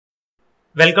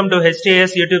Welcome to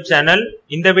HTAS YouTube channel.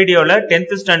 In the video la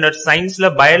 10th standard science la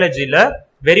biology la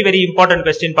very important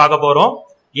question paaka porom.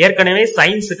 ஏற்கனவே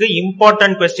சயின்ஸ்க்கு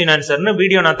important question answer னு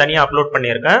video நான் தனியா upload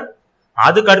பண்ணியிருக்கேன்.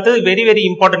 அதுக்கு அடுத்து very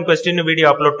important question னு video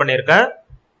upload பண்ணியிருக்கேன்.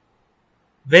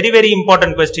 very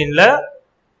important question ல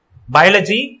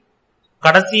biology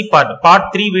கடைசி part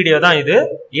 3 வீடியோ தான் இது.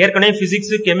 ஏற்கனவே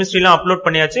physics chemistry லாம் அப்லோட்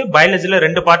பண்ணியாச்சு. biology ல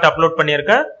ரெண்டு பார்ட் அப்லோட்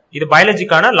பண்ணியிருக்கேன். இது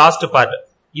biologyக்கான லாஸ்ட் பார்ட்.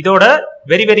 இதோட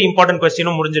very important question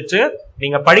முடிஞ்சிருச்சு.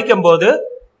 நீங்க படிக்கும்போது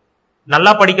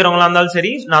நல்லா படிக்கிறவங்களா இருந்தாலும்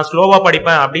சரி, நான் ஸ்லோவா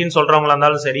படிப்பேன் அப்படின்னு சொல்றவங்களா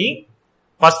இருந்தாலும் சரி,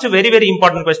 first very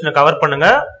important question cover பண்ணுங்க.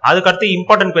 அதுக்கு அடுத்து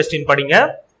இம்பார்ட்டன்ட் கொஸ்டின் படிங்க.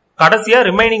 கடைசியா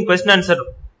ரிமைனிங் கொஸ்டின் ஆன்சர்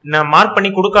நான் மார்க்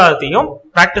பண்ணி கொடுக்காததையும்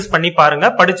பிராக்டிஸ் பண்ணி பாருங்க,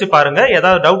 படிச்சு பாருங்க.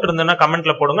 ஏதாவது டவுட் இருந்ததுன்னா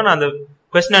கமெண்ட்ல போடுங்க. நான் அந்த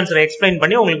கொஸ்டின் ஆன்சரை எக்ஸ்பிளைன்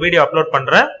பண்ணி உங்களுக்கு வீடியோ அப்லோட்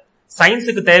பண்றேன்.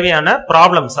 சயின்ஸுக்கு தேவையான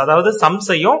ப்ராப்ளம்ஸ், அதாவது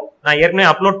சம்ஸையும் நான் ஏற்கனவே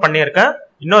அப்லோட் பண்ணியிருக்கேன்.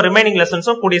 இன்னும் ரிமைனிங்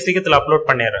லெசன்ஸும் கூடிய சீக்கிரத்தில் அப்லோட்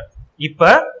பண்ணிடுறேன். இப்ப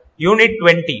யூனிட்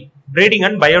 20 Breeding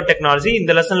and Biotechnology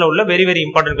இந்த லெசன்ல உள்ள very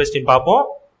important question பார்ப்போம்.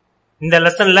 இந்த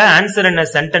லெசன்ல ஆன்சர் என்ன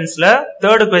சென்டென்ஸ்ல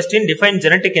third question define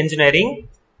genetic engineering,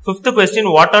 fifth question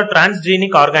what are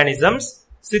transgenic organisms,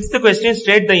 sixth question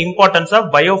state the importance of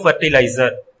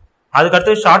biofertilizer. அதுக்கு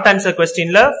அடுத்து ஷார்ட் ஆன்சர்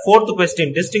கொஸ்டின்ல fourth question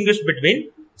distinguish between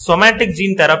somatic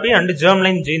gene therapy and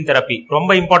germline gene therapy.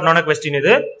 ரொம்ப இம்பார்ட்டன்டான question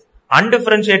இது.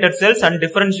 Undifferentiated cells and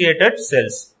differentiated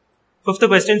cells. Fifth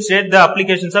question state the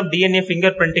applications of DNA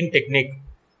fingerprinting technique.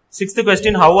 Sixth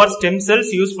question how are stem cells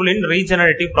useful in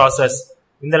regenerative process.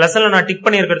 இந்த லெசன்ல நான் tick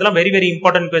பண்ணி இருக்கிறதுலாம் very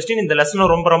important question. இந்த lesson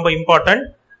ரொம்ப important.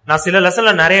 நான் சில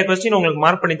லெசன்ல நிறைய கொஸ்டின் உங்களுக்கு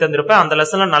மார்க் பண்ணி தந்திருப்பேன். அந்த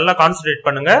லெசன்ல நல்லா கான்சென்ட்ரேட்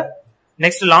பண்ணுங்க.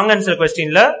 நெக்ஸ்ட் லாங் ஆன்சர்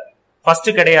கொஸ்டின்ல ஃபர்ஸ்ட்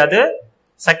கிடையாது.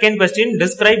 Second question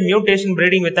describe mutation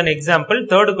breeding with an example.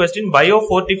 Third question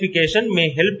biofortification may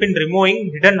help in removing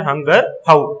hidden hunger.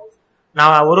 How?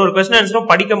 நான் ஒரு கொஸ்டின் ஆன்சரும்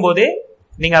படிக்கும் போதே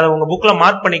நீங்க அதை உங்க புக்ல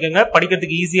மார்க் பண்ணிக்கோங்க.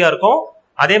 படிக்கிறதுக்கு ஈஸியா இருக்கும்.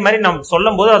 அதே மாதிரி நம்ம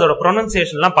சொல்லும் போது அதோட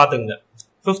ப்ரொனன்சியேஷன் எல்லாம் பாத்துங்க.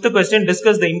 Fifth question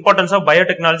discuss the importance of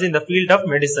biotechnology in the field of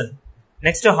medicine.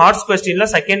 Next HARTS questionல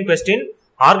second question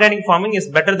organic farming is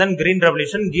better than green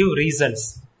revolution, give reasons.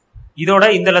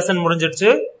 இதோட இந்த லெசன்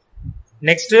முடிஞ்சிருச்சு.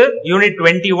 Next unit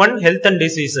 21 health and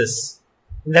diseases.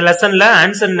 இந்த லெசன்ல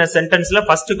answer in a sentenceல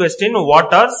first question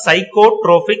what are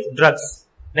psychotropic drugs.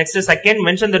 Next second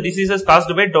mention the diseases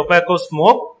caused by tobacco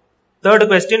smoke. Third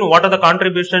question what are the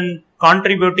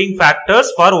contributing factors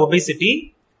for obesity.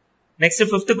 Next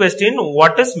fifth question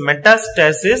what is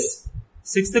metastasis.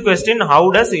 Sixth question how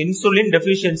does insulin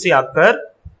deficiency occur.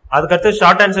 அதுக்கடுத்து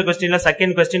short answer கொஸ்டின்ல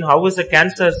second question how is a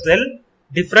cancer cell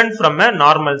different from a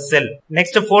normal cell.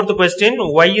 Next fourth question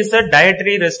why is a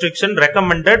dietary restriction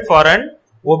recommended for an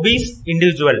obese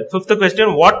individual. Fifth question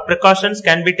what precautions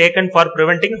can be taken for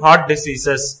preventing heart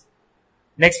diseases.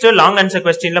 Next long answer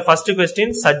question la first question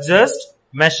suggest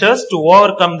measures to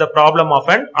overcome the problem of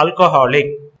an alcoholic.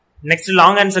 Next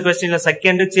long answer question la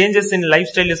second changes in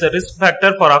lifestyle is a risk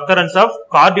factor for occurrence of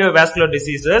cardiovascular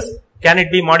diseases, can it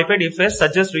be modified if it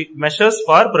suggests measures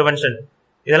for prevention.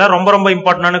 இதெல்லாம் ரொம்ப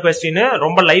இம்பார்ட்டன்டான question,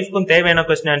 ரொம்ப லைஃப்க்கும் தேவையான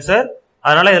question answer.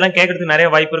 அதனால இதெல்லாம் கேட்கறதுக்கு நிறைய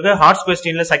வாய்ப்பு இருக்கு. ஹார்ட்ஸ்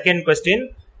கொஸ்டின்ல second question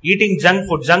eating junk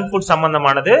food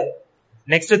சம்பந்தமானது.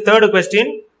 Next third question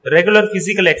regular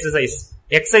physical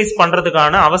exercise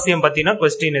பண்றதுக்கான அவசியம் பத்தின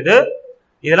கொஸ்டின் இது.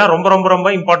 இதெல்லாம்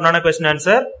ரொம்ப இம்பார்ட்டன்டான கொஸ்டின்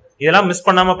ஆன்சர். இதெல்லாம் மிஸ்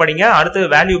பண்ணாம படிங்க. அடுத்து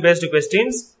வேல்யூ பேஸ்டு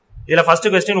கொஸ்டின்ஸ். இதுல first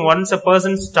question once a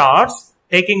person starts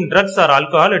taking drugs or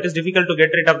alcohol it is difficult to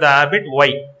get rid of the habit,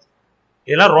 why.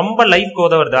 இதெல்லாம் ரொம்ப லைஃப்க்கு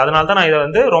உதவுறது. அதனால தான் நான்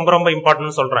இதை ரொம்ப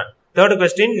இம்பார்ட்டன்ட் சொல்றேன். Third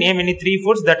question name any 3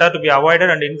 foods that are to be avoided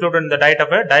and included in the diet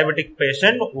of a diabetic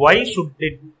patient, why should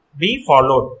it be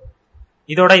followed.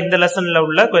 இதோட இந்த லெசன்ல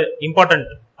உள்ள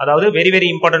இம்பார்ட்டன்ட், அதாவது very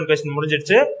important question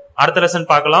முடிஞ்சிருச்சு. அடுத்த லெசன்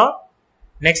பார்க்கலாம்.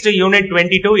 Next unit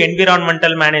 22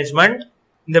 environmental management.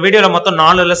 இந்த வீடியோல மொத்தம்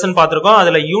 4 லெசன் பார்த்திருக்கோம்.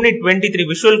 அதுல யூனிட் 23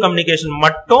 விஷுவல் கம்யூனிகேஷன்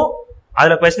மட்டும்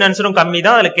அதுல கொஸ்டின் ஆன்சரும் கம்மி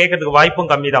தான், அதுல கேட்கறதுக்கு வாய்ப்பும்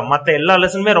கம்மி தான். மத்த எல்லா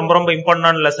லெசனுமே ரொம்ப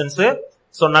இம்பார்ட்டன்டான லெசன்ஸ்.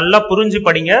 சோ நல்லா புரிஞ்சு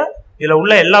படிங்க. இதுல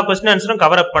உள்ள எல்லா கொஸ்டின் ஆன்சரும்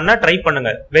கவர் அப் பண்ண ட்ரை பண்ணுங்க.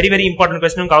 very important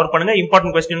கொஸ்டினும் கவர் பண்ணுங்க,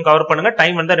 இம்பார்ட்டன்ட் கொஸ்டினும் கவர் பண்ணுங்க,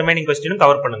 டைம் வந்தா ரிமைனிங் கொஸ்டினும்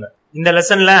கவர் பண்ணுங்க. இந்த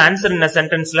லெசன்ல ஆன்சர் இன்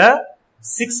சென்டென்ஸ்ல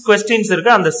 6 கொஸ்டின்ஸ்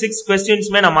இருக்கு. அந்த 6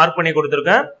 கொஸ்டின்ஸ்மே நான் மார்க் பண்ணி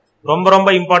கொடுத்திருக்கேன்.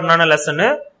 ரொம்ப இம்பார்ட்டன்டான லெசன்.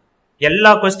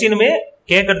 எல்லா கொஸ்டினுமே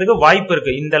கேட்கறதுக்கு வாய்ப்பு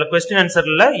இருக்கு. இந்த கொஸ்டின்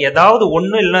ஆன்சர்ல ஏதாவது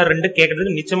ஒன்னு இல்ல ரெண்டு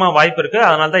கேட்கறதுக்கு நிச்சயமா வாய்ப்பு இருக்கு.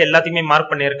 அதனால தான் எல்லாத்தையுமே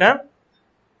மார்க் பண்ணியிருக்கேன்.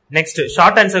 நெக்ஸ்ட்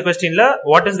ஷார்ட் ஆன்சர் கொஸ்டின்ல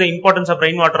what is the importance of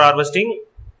rain water harvesting.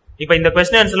 இப்ப இந்த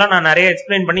கொஸ்டின் ஆன்சர்லாம் நான் நிறைய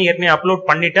எக்ஸ்பிளைன் பண்ணி ஏற்கனவே அப்லோட்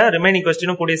பண்ணிட்டேன். ரிமைனிங்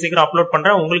கொஸ்டினும் கூடிய சீக்கிரம் அப்லோட்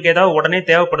பண்றேன். உங்களுக்கு ஏதாவது உடனே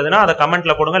தேவைப்படுதுன்னா அதை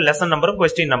கமெண்ட்ல போடுங்க, லெசன் நம்பரும்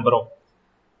கொஸ்டின் நம்பரும்.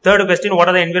 Third question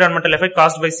what are the environmental effect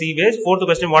caused by sewage. Fourth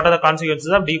question what are the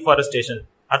consequences of deforestation.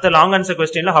 அடுத்த லாங் ஆன்சர்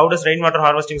கொஸ்டின்ல how does rain water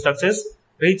harvesting structures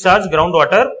recharge ground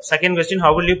water. Second question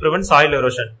how will you prevent soil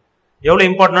erosion. எவ்வளவு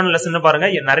இம்பார்ட்டன்டான lesson பாருங்க.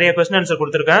 நிறைய question answer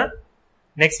கொடுத்திருக்கேன்.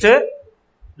 Next,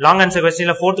 long answer question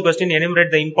la fourth question,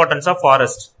 enumerate the importance of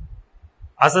forest.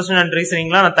 Assertion and reasoning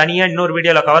la na thaniya இன்னொரு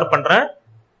வீடியோல cover பண்றேன்.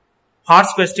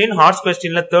 Horse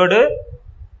question la third,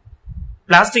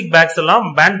 plastic bags எல்லாம்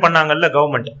ban பண்ணாங்கல்ல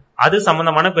government, அது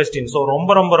சம்பந்தமான question. So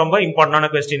ரொம்ப இம்பார்ட்டன்டான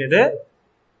question இது.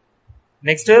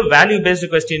 Next, value based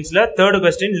questions la third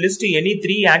question, list any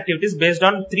 3 activities based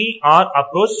on 3R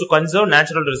approach to conserve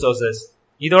natural resources.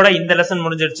 இதோட இந்த lesson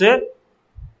முடிஞ்சிருச்சு.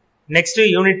 Next,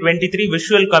 unit 23,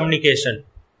 visual communication.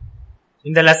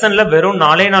 இந்த lessonல வெறும்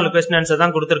 4 question answer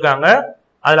தான் கொடுத்திருக்காங்க.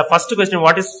 அதுல first question,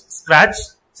 what is scratch?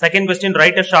 Second question,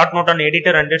 write a short note on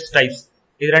editor and its types.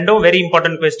 இது ரெண்டும் very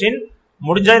important question.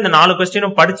 முடிஞ்சா இந்த 4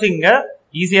 questionம் படிச்சிங்க,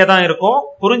 ஈஸியா தான் இருக்கும்.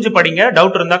 புரிஞ்சு படிங்க,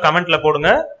 டவுட் இருந்தா கமெண்ட்ல போடுங்க,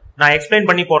 நான் எக்ஸ்பிளைன்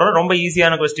பண்ணி போடுறேன். ரொம்ப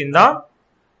ஈஸியான கொஸ்டின் தான்.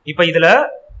 இப்ப இதுல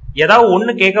ஏதாவது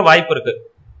ஒண்ணு கேட்க வாய்ப்பு இருக்கு,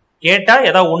 கேட்டா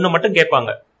ஏதாவது ஒண்ணு மட்டும்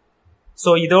கேட்பாங்க.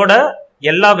 சோ இதோட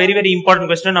எல்லா வெரி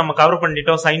இம்பார்ட்டன்ட் கொஸ்டின் நம்ம கவர்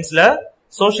பண்ணிட்டோம். சயின்ஸ்ல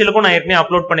சோஷியலுக்கும் நான் ஏற்கனவே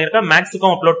அப்லோட் பண்ணிருக்கேன்,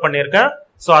 மேக்ஸுக்கும் அப்லோட் பண்ணிருக்கேன்.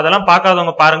 சோ அதெல்லாம்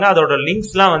பார்க்காதவங்க பாருங்க, அதோட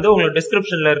லிங்க்ஸ் எல்லாம் வந்து உங்களுக்கு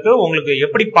டிஸ்கிரிப்ஷன்ல இருக்கு. உங்களுக்கு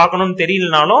எப்படி பார்க்கணும்னு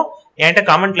தெரியலனாலும் என்கிட்ட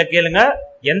கமெண்ட்ல கேளுங்க,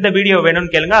 எந்த வீடியோ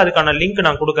வேணும்னு கேளுங்க, அதுக்கான லிங்க்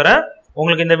நான் கொடுக்கறேன்.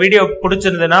 உங்களுக்கு இந்த வீடியோ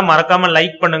பிடிச்சிருந்ததுன்னா மறக்காம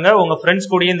லைக் பண்ணுங்க, உங்க ஃப்ரெண்ட்ஸ்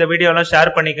கூட இந்த வீடியோ எல்லாம்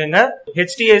ஷேர் பண்ணிக்கோங்க.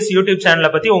 HTS யூடியூப்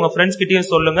சேனலை பத்தி உங்க ஃப்ரெண்ட்ஸ் கிட்டயும்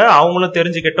சொல்லுங்க, அவங்களும்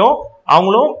தெரிஞ்சுக்கிட்டோம்,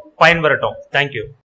 அவங்களும் பயன்பெறட்டும். தேங்க்யூ.